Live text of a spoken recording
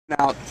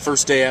Out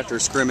first day after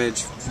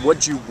scrimmage,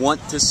 what you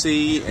want to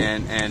see,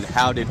 and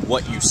how did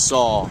what you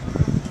saw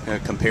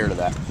compare to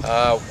that?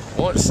 I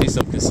want to see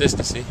some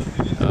consistency.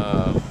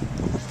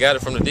 Got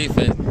it from the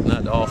defense,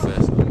 not the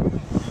offense.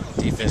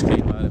 Defense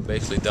came out and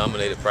basically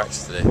dominated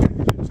practice today.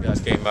 Those guys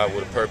came out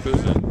with a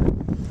purpose,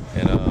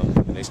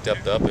 and they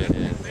stepped up,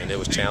 and it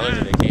was challenged,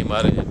 and they came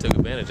out and took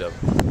advantage of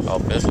it.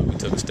 Offensively, we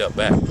took a step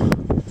back.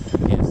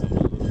 Again, some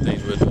of the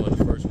things we were doing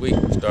the first week,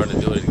 we're starting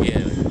to do it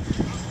again.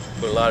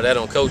 Put a lot of that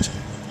on coaching.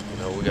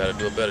 We got to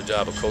do a better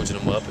job of coaching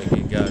them up and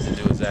get guys to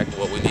do exactly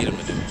what we need them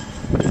to do.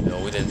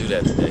 We didn't do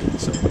that today.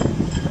 So, like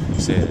I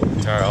said, the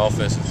entire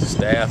offensive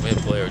staff and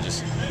player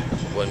just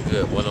wasn't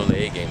good. Wasn't on the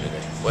A game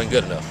today. Wasn't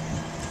good enough.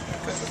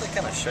 What does that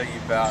kind of show you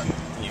about your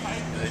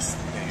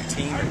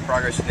team and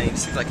progress today? It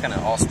seems like kind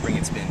of all spring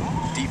it's been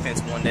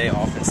defense one day,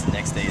 offense the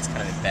next day. It's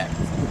kind of been back.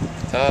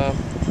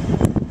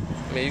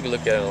 I mean, you can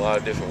look at it in a lot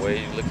of different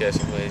ways. You look at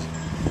some ways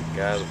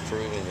guys are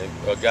improving,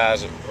 or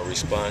guys are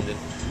responding,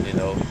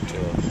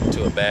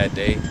 to a bad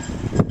day.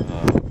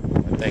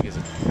 I think it's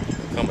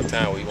come a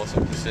time where you want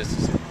some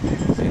consistency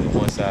on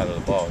one side of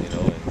the ball,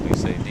 and we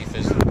say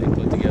defense, they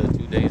put together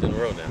 2 days in a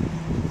row now,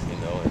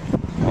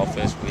 and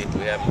offense, we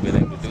haven't been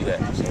able to do that.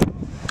 So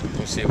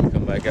we'll see if we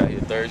come back out here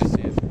Thursday,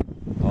 see if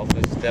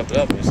offense step it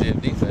up, and see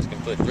if defense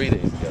can put 3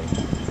 days together.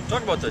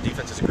 Talk about the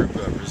defense as a group,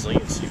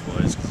 resiliency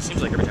was. It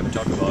seems like every time we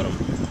talk about them,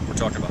 we're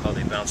talking about how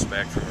they bounced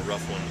back from a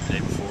rough one the day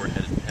before and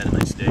had a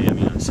nice day. I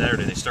mean, on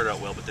Saturday they started out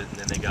well, but then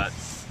they got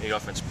the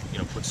offense,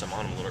 put some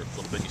on them a little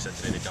bit. You said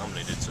today they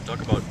dominated. So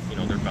talk about,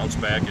 their bounce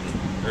back, and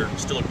they're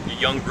still a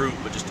young group,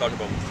 but just talk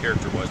about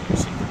character-wise what we've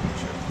seen from them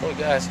this year. Well,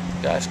 guys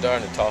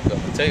starting to talk up.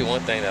 I'll tell you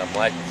one thing that I'm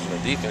liking from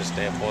a defense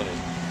standpoint is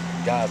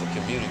guys are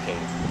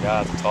communicating.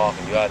 Guys are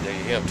talking. You out there,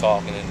 you hear them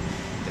talking, and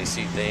they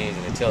see things,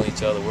 and they tell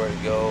each other where to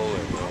go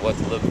and what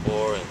to look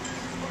for. And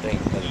I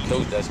think as a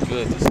coach, that's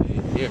good to see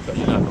here, because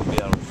you're not going to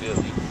be out on the field.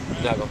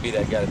 You're not going to be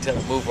that guy to tell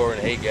them, move over in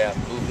the A-gap,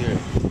 move here.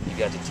 You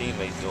got your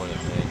teammates doing it.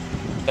 And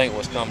I think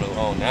what's coming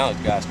along now is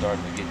guys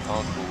starting to get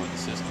comfortable with the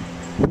system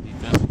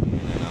defensively,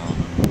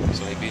 and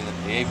so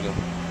they're able to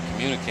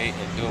communicate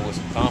and do it with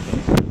some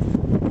confidence,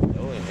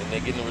 and they're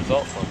getting the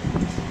results from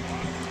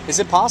it. Is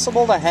it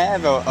possible to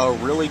have a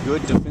really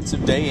good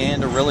defensive day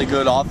and a really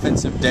good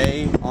offensive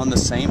day on the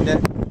same day?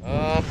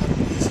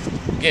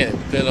 Again, it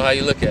depends on how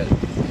you look at it.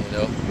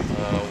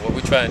 What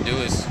we try and do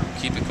is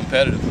keep it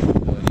competitive.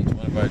 In each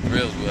one of our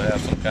drills, we'll have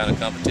some kind of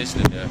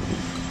competition in there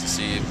to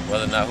see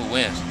whether or not who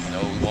wins.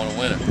 We want a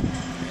winner.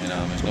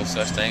 There's no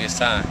such thing as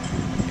time.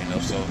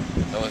 So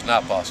no, it's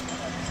not possible.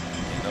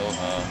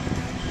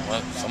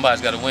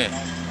 Somebody's got to win.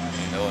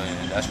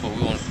 And that's what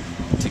we want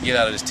to get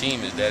out of this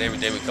team, is that every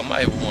day we come out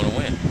here, we want to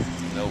win.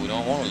 We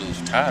don't want to lose.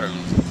 We're tired of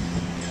losing.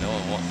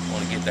 And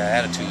want to get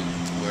that attitude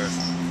to where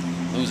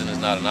losing is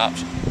not an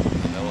option.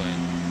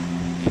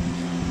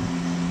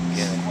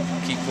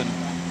 And keep putting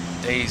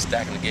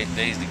stacking the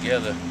days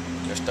together.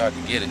 They'll start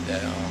to get it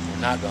that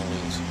we're not going to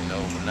lose.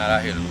 We're not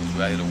out here to lose.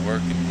 We're out here to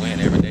work and win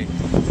every day.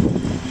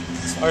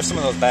 What are some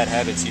of those bad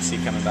habits you see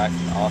coming back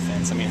from the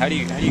offense? I mean, how do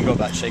you go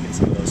about shaking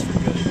some of those for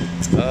good?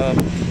 It's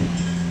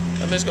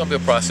going to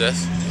be a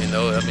process.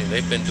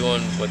 They've been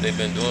doing what they've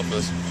been doing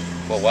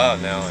for a while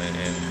now,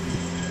 and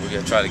we're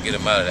going to try to get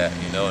them out of that.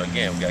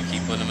 Again, we got to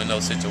keep putting them in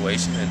those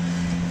situations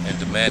and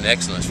demand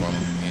excellence from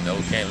them.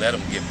 We can't let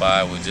them get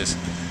by with just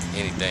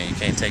anything. You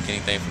can't take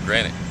anything for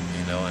granted.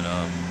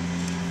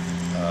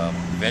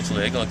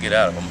 Eventually they're going to get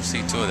out of it. I'm going to see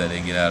to it that they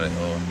get out of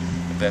it. Or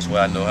the best way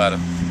I know how to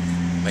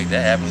make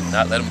that happen is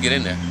not let them get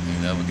in there.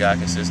 If a guy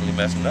consistently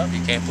messing up, he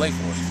can't play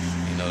for it.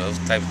 Those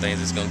type of things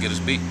that's going to get us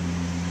beat.